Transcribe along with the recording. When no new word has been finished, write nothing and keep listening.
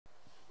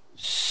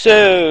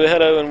So,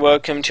 hello and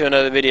welcome to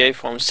another video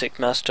from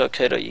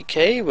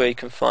sickmaths.co.uk, where you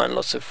can find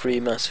lots of free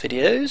maths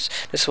videos.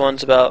 This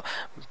one's about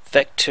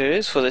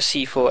vectors for the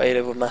C4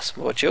 A-level maths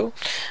module.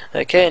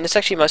 Okay, and it's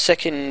actually my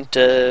second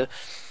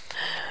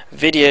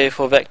video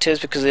for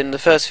vectors, because in the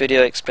first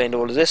video I explained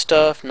all of this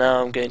stuff.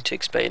 Now I'm going to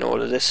explain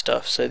all of this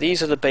stuff. So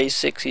these are the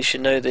basics, you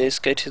should know this.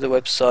 Go to the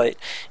website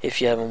if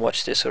you haven't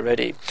watched this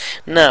already.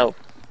 Now,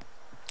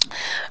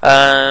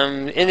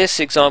 in this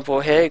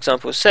example here,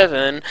 example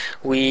 7,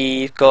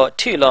 we've got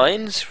two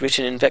lines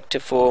written in vector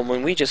form,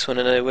 and we just want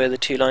to know where the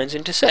two lines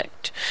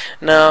intersect.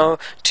 Now,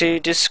 to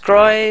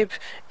describe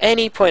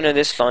any point on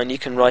this line, you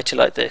can write it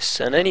like this,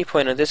 and any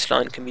point on this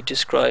line can be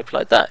described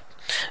like that.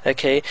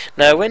 Okay,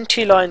 now when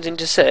two lines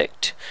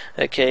intersect,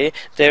 okay,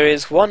 there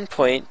is one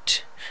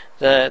point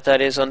that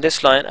is on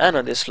this line and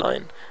on this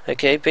line.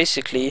 Okay,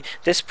 basically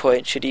this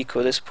point should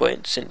equal this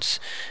point, since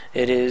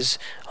it is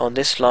on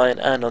this line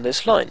and on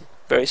this line.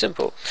 Very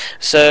simple.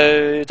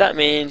 So that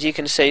means you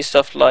can say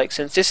stuff like,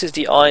 since this is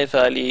the I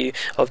value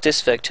of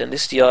this vector and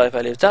this is the I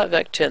value of that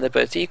vector, and they're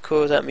both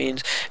equal, that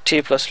means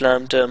 2 plus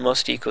lambda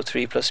must equal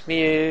 3 plus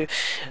mu.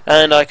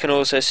 And I can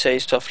also say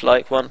stuff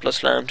like 1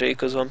 plus lambda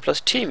equals 1 plus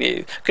 2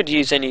 mu. Could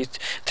use any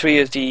three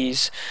of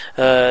these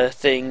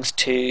things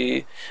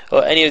to,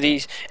 or any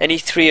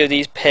three of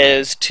these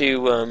pairs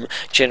to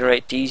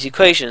generate these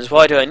equations.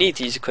 Why do I need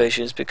these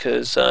equations?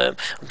 Because I'm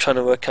trying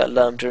to work out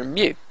lambda and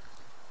mu.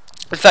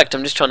 In fact,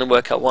 I'm just trying to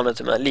work out one of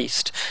them at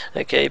least,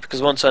 okay,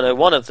 because once I know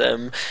one of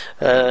them,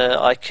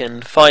 I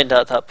can find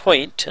out that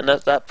point, and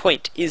that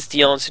point is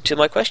the answer to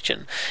my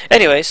question.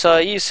 Anyway, so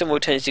I use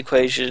simultaneous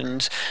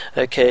equations,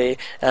 okay,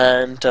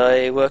 and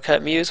I work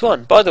out mu as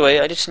 1. By the way,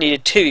 I just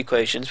needed two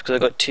equations because I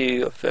got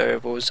two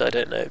variables I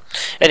don't know.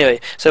 Anyway,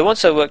 so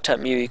once I worked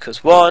out mu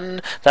equals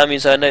 1, that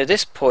means I know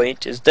this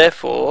point is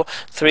therefore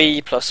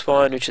 3 plus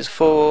 1, which is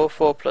 4,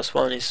 4 plus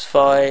 1 is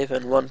 5,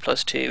 and 1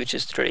 plus 2, which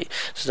is 3.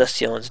 So that's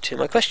the answer to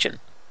my question.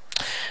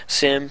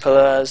 Simple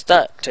as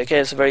that. Okay,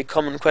 it's a very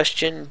common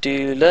question.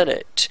 Do learn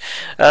it.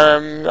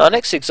 Our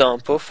next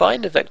example,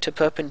 find a vector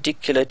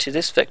perpendicular to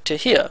this vector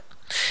here.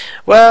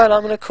 Well,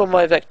 I'm going to call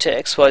my vector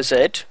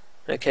xyz.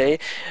 Okay,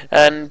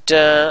 and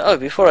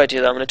before I do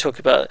that, I'm going to talk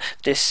about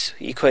this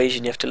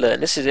equation you have to learn.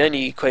 This is the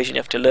only equation you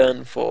have to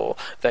learn for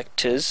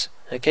vectors.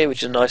 Okay,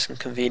 which is nice and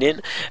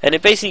convenient, and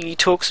it basically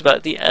talks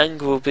about the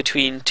angle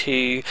between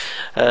two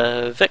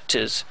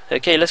vectors.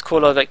 Okay, let's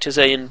call our vectors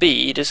A and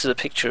B. This is a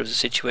picture of the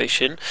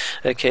situation.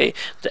 Okay,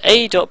 the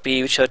A dot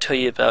B, which I'll tell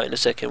you about in a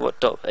second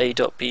what A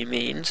dot B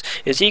means,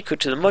 is equal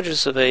to the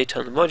modulus of A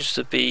times the modulus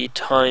of B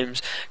times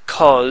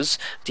cos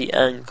the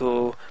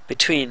angle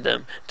between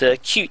them, the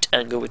acute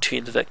angle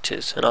between the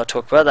vectors, and I'll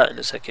talk about that in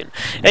a second.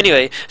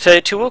 Anyway, so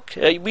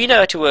we know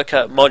how to work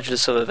out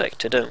modulus of a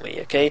vector, don't we?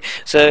 Okay,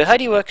 so how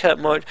do you work out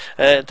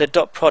the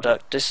dot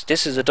product?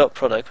 This is the dot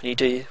product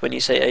when you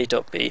say A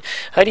dot B.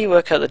 How do you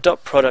work out the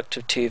dot product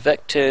of two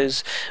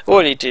vectors?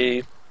 All you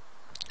do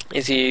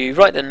is you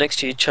write them next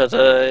to each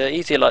other,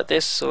 either like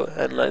this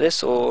and like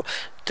this, or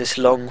this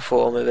long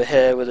form over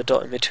here with a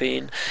dot in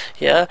between,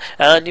 yeah,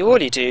 and all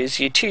you do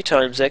is you 2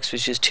 times x,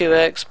 which is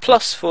 2x,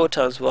 plus 4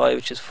 times y,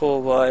 which is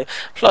 4y,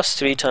 plus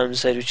 3 times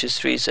z, which is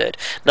 3z.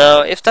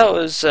 Now, if that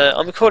was,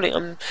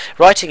 I'm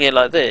writing it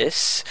like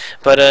this,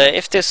 but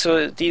if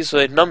these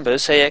were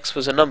numbers, say x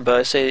was a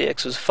number, say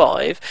x was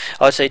 5,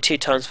 I'd say 2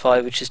 times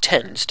 5, which is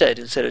 10 instead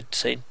of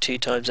saying 2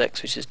 times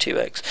x, which is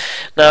 2x.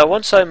 Now,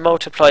 once I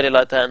multiplied it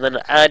like that and then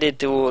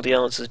added all the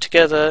answers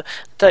together,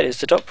 that is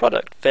the dot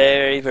product.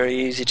 Very, very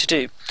easy to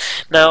do.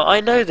 Now, I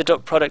know the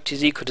dot product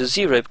is equal to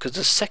 0 because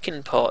the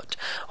second part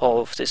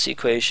of this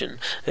equation,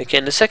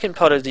 again, the second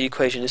part of the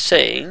equation is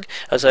saying,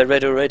 as I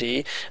read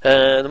already,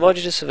 the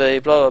modulus of A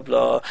blah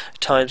blah blah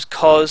times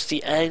cos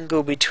the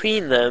angle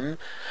between them.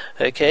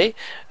 Okay,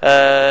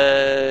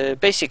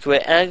 basically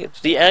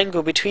the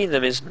angle between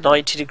them is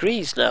 90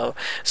 degrees now.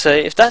 So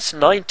if that's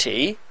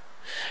 90,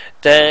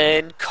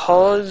 then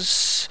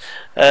cos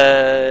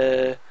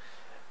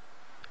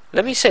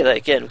let me say that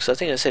again, because I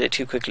think I said it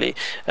too quickly.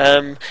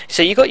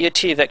 So you got your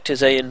two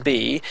vectors A and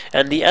B,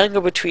 and the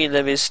angle between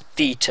them is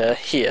theta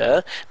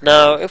here.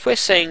 Now, if we're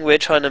saying we're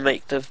trying to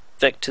make the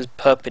vectors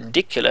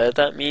perpendicular,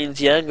 that means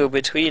the angle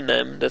between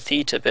them, the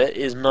theta bit,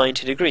 is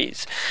 90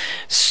 degrees.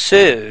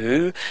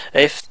 So,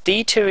 if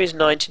theta is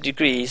 90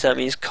 degrees, that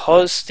means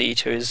cos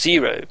theta is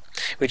 0,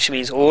 which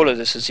means all of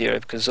this is 0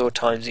 because it's all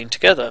timesing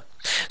together.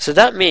 So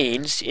that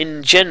means,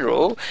 in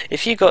general,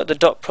 if you got the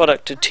dot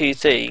product of two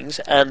things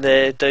and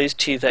those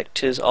two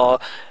vectors are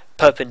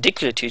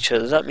perpendicular to each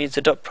other, that means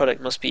the dot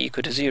product must be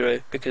equal to 0,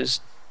 because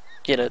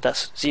you know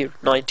that's 0.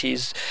 90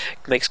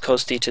 makes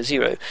cos theta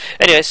 0.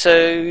 Anyway,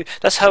 so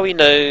that's how we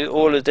know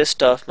all of this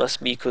stuff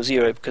must be equal to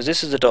 0, because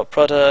this is the dot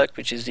product,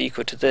 which is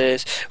equal to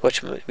this,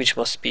 which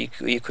must be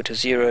equal to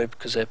 0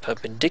 because they're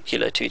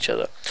perpendicular to each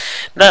other.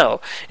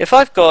 Now, if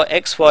I've got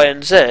x, y,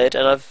 and z,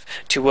 and I've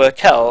to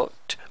work out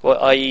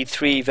or i.e.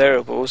 3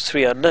 variables,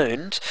 3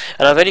 unknowns,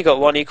 and I've only got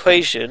one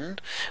equation,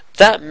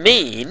 that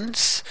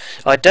means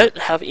I don't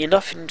have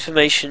enough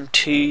information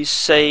to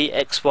say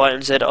x, y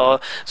and z are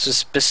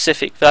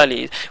specific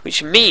values,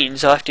 which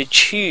means I have to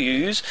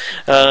choose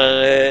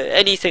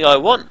anything I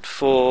want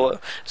for,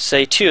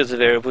 say, 2 of the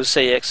variables,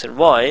 say x and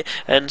y,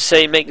 and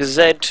say make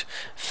z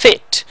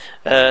fit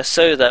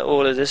so that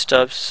all of this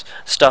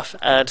stuff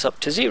adds up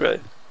to 0.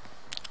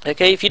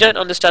 Okay, if you don't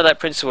understand that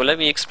principle, let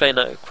me explain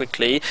that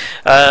quickly.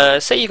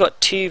 Say you've got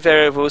 2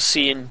 variables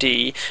c and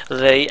d, and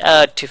they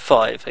add to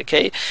 5.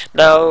 Okay,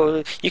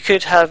 now you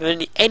could have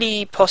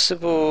any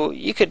possible,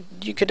 you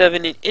could have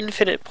an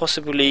infinite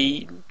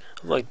possibly.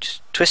 I'm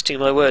just twisting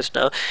my words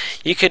now.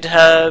 You could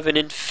have an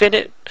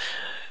infinite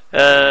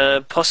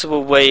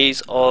possible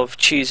ways of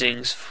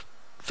choosing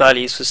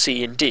values for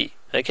c and d.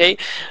 Okay,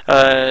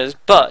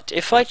 but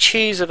if I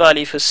choose a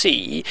value for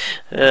c,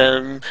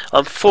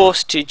 I'm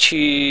forced to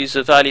choose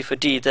a value for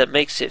d that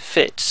makes it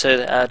fit, so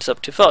that adds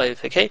up to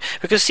 5. Okay,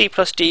 because c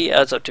plus d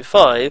adds up to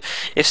 5.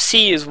 If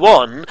c is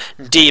 1,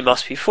 d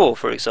must be 4,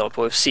 for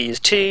example. If c is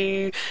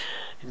 2,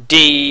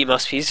 d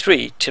must be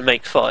 3 to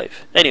make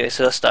 5. Anyway,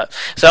 so that's that.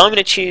 So I'm going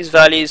to choose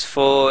values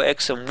for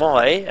x and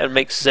y and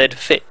make z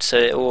fit, so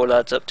it all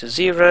adds up to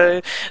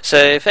 0. So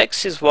if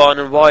x is 1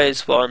 and y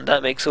is 1,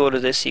 that makes all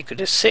of this equal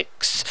to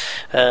 6.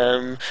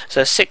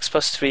 So 6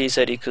 plus 3,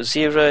 z equals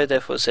 0,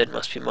 therefore z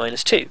must be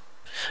minus 2.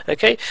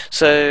 Okay,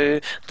 so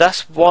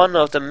that's one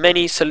of the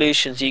many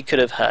solutions you could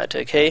have had.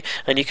 Okay,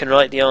 and you can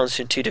write the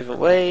answer in 2 different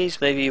ways.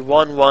 Maybe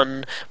 1,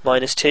 1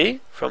 minus 2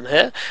 from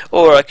here,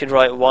 or I could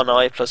write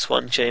 1i plus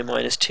 1j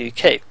minus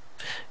 2k,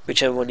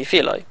 whichever one you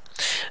feel like.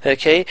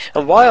 Okay,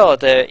 and why are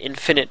there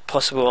infinite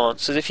possible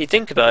answers? If you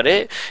think about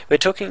it, we're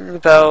talking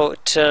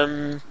about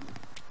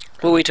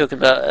what are we talking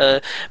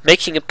about?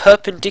 Making a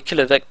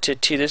perpendicular vector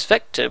to this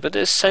vector, but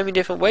there's so many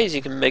different ways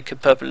you can make a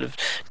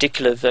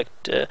perpendicular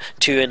vector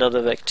to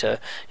another vector.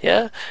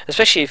 Yeah,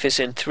 especially if it's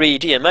in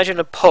 3D. Imagine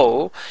a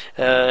pole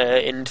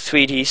in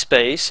 3D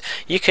space.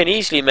 You can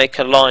easily make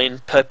a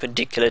line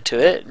perpendicular to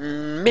it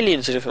in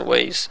millions of different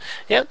ways.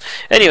 Yeah.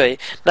 Anyway,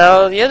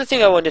 now the other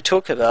thing I want to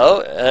talk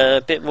about,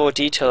 a bit more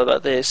detail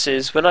about this,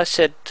 is when I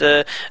said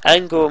the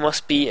angle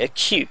must be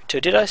acute. Or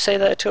did I say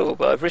that at all?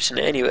 But I've written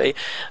it anyway.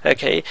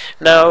 Okay.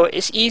 Now,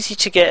 it's easy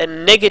to get a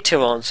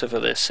negative answer for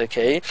this,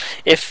 okay?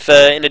 If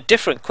in a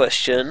different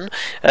question,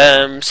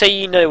 say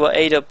you know what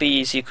a dot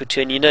b is equal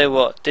to, and you know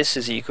what this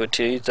is equal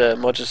to, the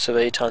modulus of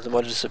a times the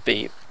modulus of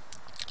b.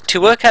 To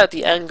work out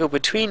the angle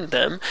between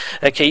them,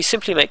 okay, you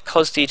simply make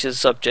cos theta the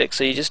subject,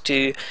 so you just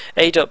do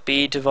a dot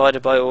b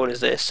divided by all of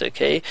this,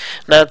 okay?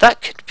 Now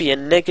that could be a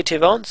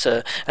negative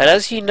answer, and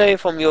as you know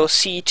from your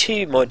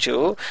C2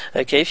 module,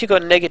 okay, if you've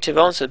got a negative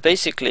answer,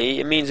 basically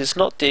it means it's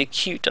not the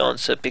acute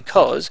answer,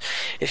 because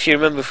if you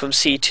remember from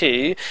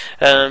C2,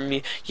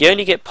 you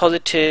only get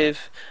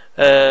positive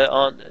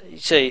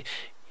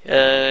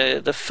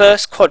the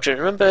first quadrant.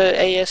 Remember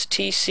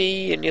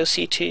ASTC in your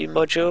C2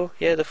 module?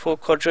 Yeah, the 4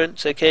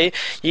 quadrants, okay?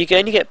 You can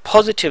only get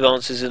positive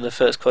answers in the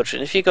first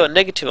quadrant. If you've got a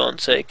negative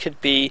answer, it could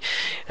be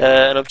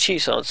an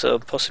obtuse answer, or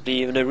possibly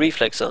even a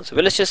reflex answer.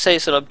 But let's just say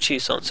it's an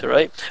obtuse answer,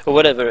 right? Or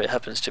whatever it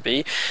happens to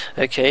be,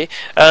 okay?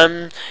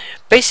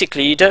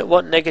 Basically, you don't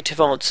want negative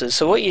answers,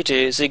 so what you do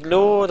is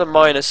ignore the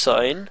minus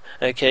sign,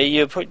 okay?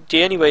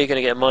 The only way you're going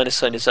to get a minus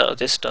sign is out of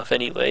this stuff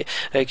anyway,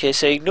 okay?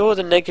 So ignore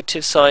the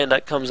negative sign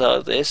that comes out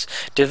of this,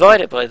 divide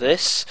it by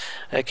this,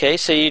 okay?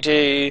 So you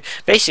do,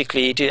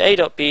 basically, you do a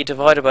dot b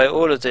divided by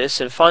all of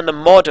this, and find the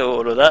mod of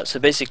all of that, so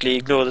basically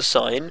ignore the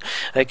sign,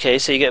 okay?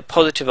 So you get a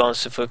positive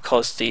answer for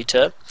cos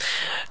theta,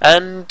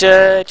 and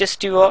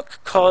just do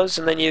arc cos,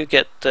 and then you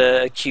get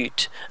the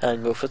acute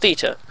angle for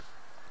theta.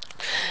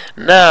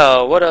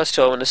 Now, what else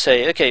do I want to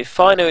say? Okay,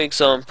 final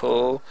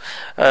example.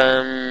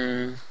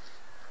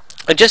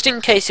 Just in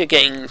case you're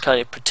getting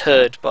kind of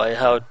perturbed by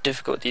how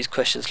difficult these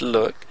questions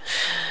look,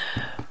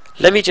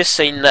 let me just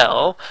say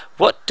now,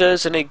 what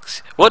does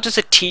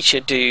a teacher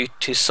do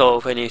to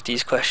solve any of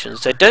these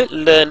questions? They don't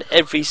learn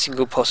every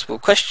single possible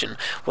question.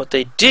 What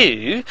they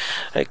do,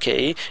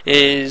 okay,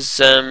 is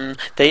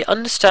they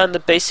understand the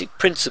basic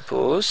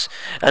principles,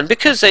 and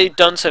because they've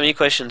done so many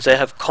questions, they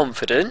have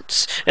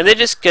confidence, and they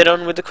just get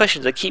on with the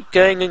questions. They keep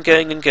going and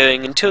going and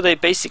going until they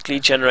basically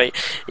generate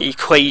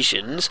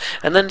equations,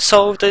 and then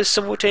solve those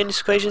simultaneous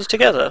equations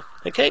together,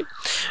 okay?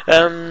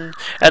 And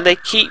they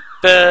keep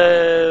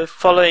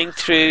following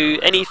through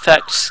any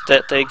facts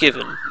that they're given.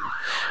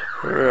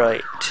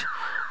 Right.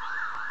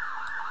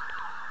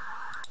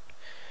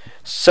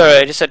 Sorry,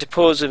 I just had to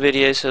pause the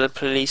video so the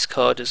police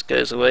car just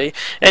goes away.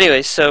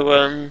 Anyway,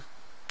 so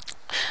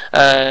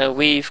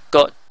we've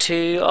got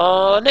to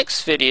our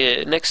next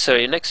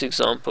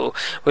example.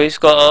 We've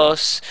got our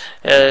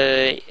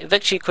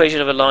vector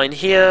equation of a line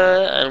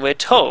here, and we're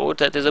told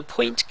that there's a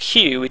point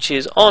Q which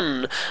is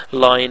on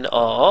line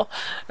R,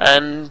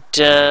 and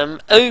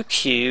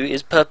OQ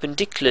is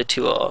perpendicular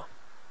to R.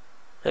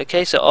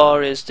 Okay, so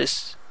R is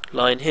this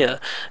line here.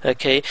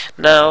 Okay,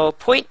 now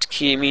point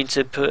Q means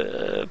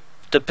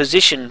the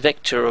position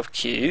vector of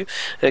Q,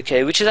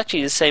 okay, which is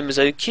actually the same as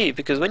OQ,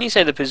 because when you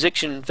say the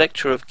position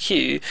vector of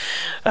Q,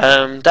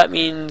 that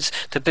means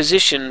the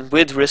position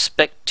with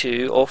respect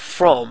to or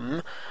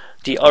from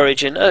the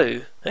origin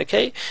O,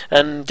 okay,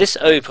 and this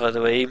O, by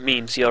the way,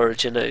 means the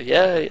origin O.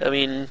 Yeah, I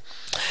mean,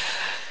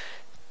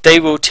 they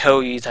will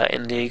tell you that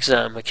in the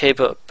exam, okay,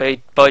 but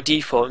by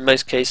default, in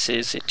most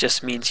cases, it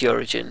just means the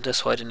origin.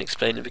 That's why I didn't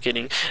explain in the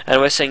beginning.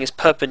 And we're saying it's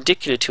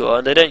perpendicular to R,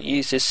 and they don't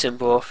use this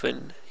symbol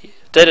often.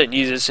 They don't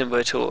use this symbol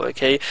at all,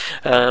 okay?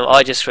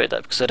 I just wrote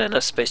that because I don't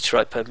have space to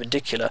write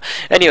perpendicular.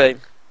 Anyway,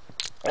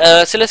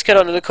 so let's get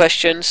on to the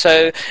question.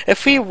 So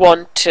if we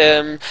want,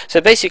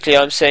 so basically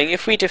I'm saying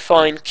if we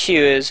define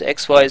Q as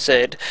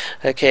XYZ,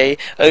 okay,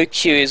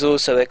 OQ is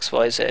also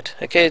XYZ,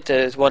 okay,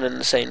 there's one and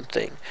the same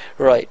thing.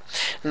 Right,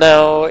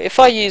 now if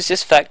I use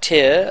this fact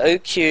here,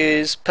 OQ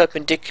is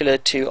perpendicular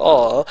to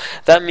R,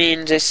 that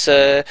means it's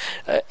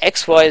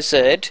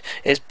XYZ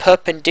is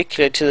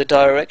perpendicular to the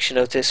direction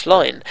of this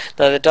line.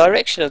 Now the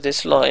direction of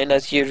this line,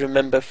 as you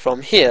remember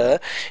from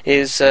here,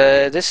 is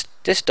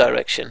this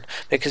direction,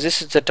 because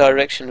this is the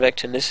direction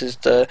vector and this is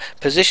the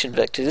position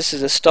vector. This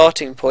is the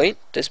starting point,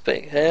 this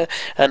bit here,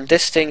 and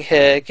this thing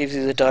here gives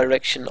you the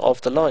direction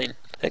of the line.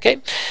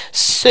 Okay,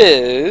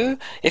 so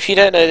if you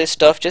don't know this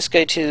stuff, just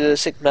go to the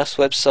SIGMaths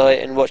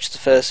website and watch the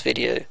first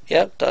video,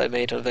 yeah, that I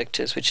made on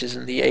vectors, which is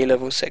in the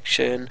A-level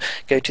section.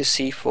 Go to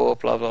C4,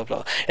 blah blah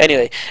blah.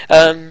 Anyway,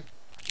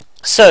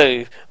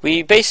 so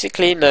we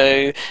basically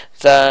know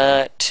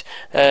that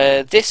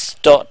this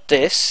dot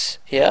this,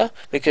 yeah,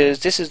 because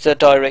this is the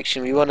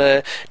direction we want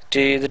to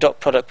do the dot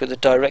product with the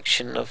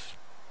direction of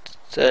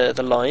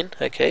the line,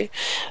 okay,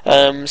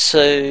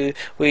 so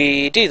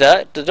we do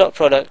that, the dot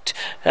product,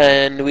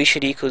 and we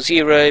should equal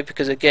 0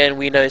 because again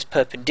we know it's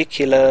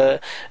perpendicular,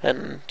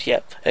 and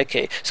yeah,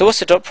 okay, so what's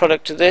the dot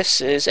product of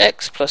this? Is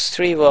x plus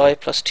 3y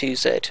plus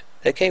 2z,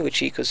 okay,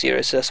 which equals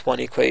 0, so that's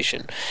one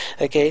equation.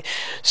 Okay,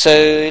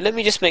 so let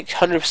me just make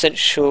 100%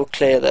 sure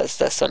clear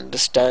that's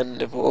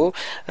understandable.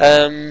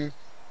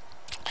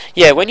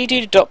 Yeah, when you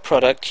do dot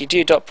product, you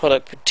do dot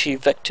product with two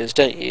vectors,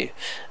 don't you?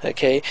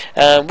 Okay,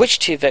 which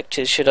two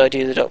vectors should I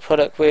do the dot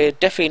product with?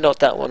 Definitely not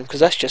that one,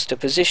 because that's just a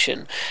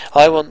position.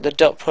 I want the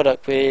dot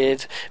product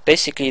with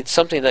basically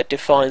something that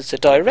defines the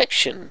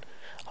direction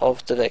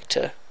of the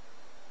vector.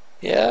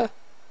 Yeah?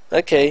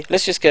 Okay,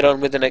 let's just get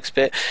on with the next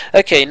bit.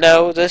 Okay,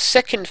 now the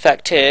second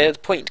fact here, the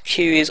point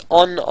Q is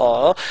on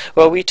R.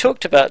 Well, we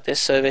talked about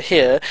this over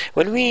here.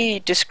 When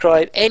we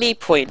describe any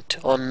point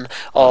on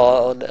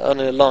R, on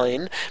a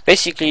line,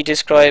 basically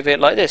describe it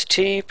like this.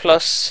 2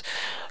 plus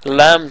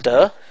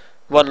lambda,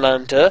 1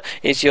 lambda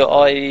is your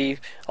I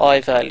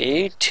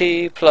value,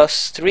 2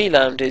 plus 3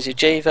 lambda is your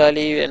J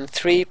value, and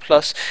 3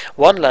 plus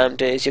 1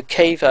 lambda is your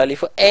K value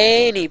for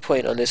any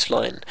point on this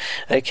line.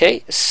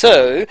 Okay,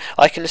 so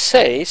I can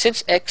say,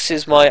 since X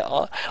is my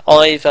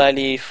I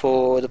value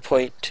for the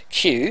point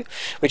Q,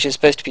 which is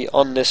supposed to be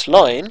on this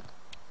line,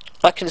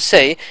 I can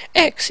say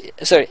x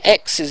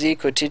is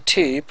equal to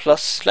 2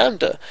 plus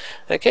lambda,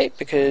 okay,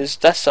 because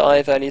that's the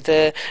I value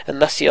there, and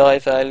that's the I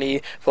value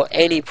for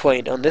any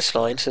point on this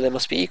line, so they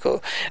must be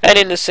equal. And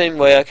in the same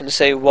way I can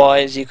say y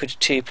is equal to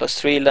 2 plus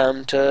 3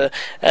 lambda,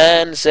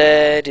 and z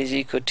is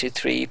equal to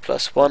 3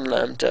 plus 1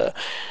 lambda.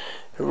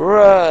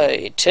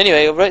 Right,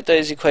 anyway, I wrote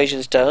those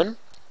equations down.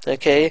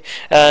 Okay,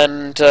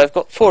 and I've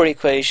got 4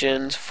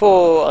 equations,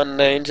 4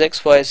 unknowns,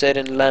 x, y, z,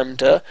 and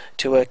lambda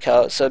to work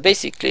out. So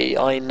basically,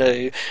 I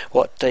know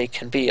what they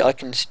can be. I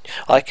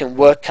can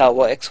work out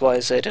what x, y,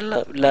 z, and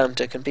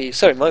lambda can be.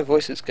 Sorry, my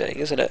voice is going,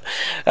 isn't it?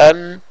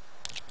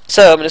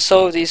 So I'm going to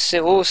solve these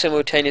all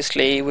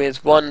simultaneously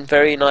with one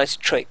very nice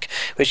trick,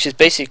 which is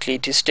basically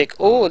to stick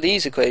all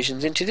these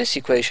equations into this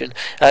equation,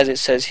 as it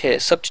says here.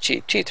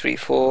 Substitute 2, 3,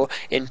 4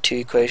 into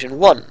equation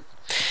 1.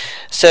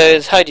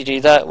 So how do you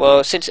do that?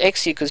 Well, since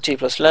x equals 2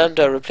 plus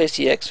lambda, I replace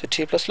the x with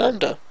 2 plus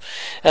lambda,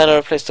 and I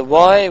replace the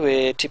y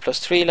with 2 plus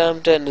 3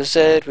 lambda, and the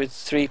z with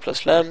 3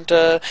 plus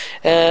lambda,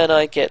 and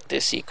I get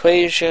this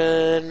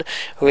equation,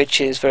 which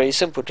is very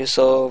simple to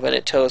solve, and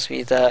it tells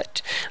me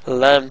that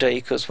lambda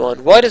equals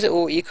 1. Why does it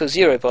all equal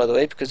 0, by the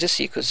way? Because this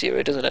equals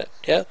 0, doesn't it?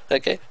 Yeah?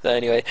 Okay.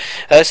 Anyway,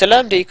 so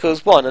lambda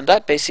equals 1, and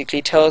that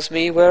basically tells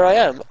me where I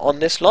am on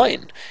this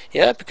line.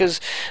 Yeah?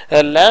 Because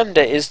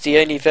lambda is the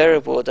only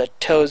variable that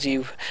tells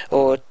you,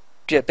 or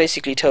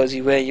basically tells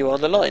you where you are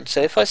on the line.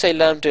 So if I say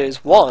lambda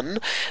is 1,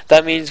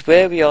 that means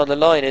where we are on the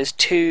line is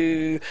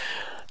 2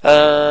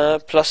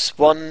 plus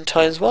 1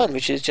 times 1,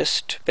 which is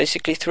just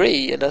basically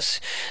 3, and that's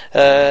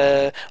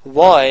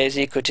y is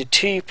equal to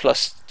 2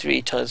 plus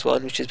 3 times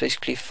 1, which is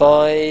basically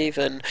 5,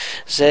 and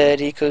z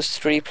equals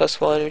 3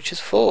 plus 1, which is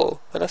 4.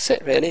 And that's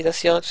it, really.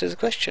 That's the answer to the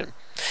question.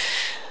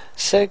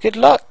 So good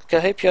luck. I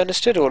hope you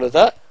understood all of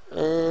that.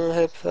 I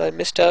hope I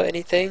missed out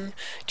anything.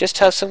 Just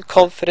have some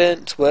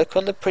confidence, work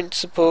on the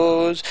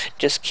principles,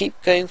 just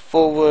keep going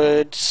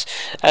forwards,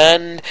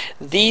 and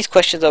these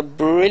questions are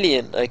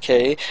brilliant,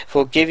 okay,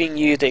 for giving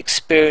you the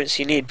experience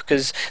you need,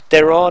 because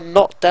there are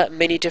not that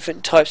many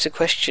different types of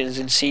questions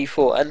in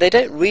C4, and they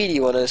don't really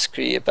want to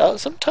screw you about.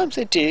 Sometimes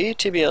they do,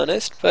 to be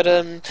honest, but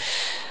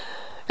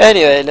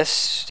Anyway,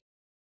 let's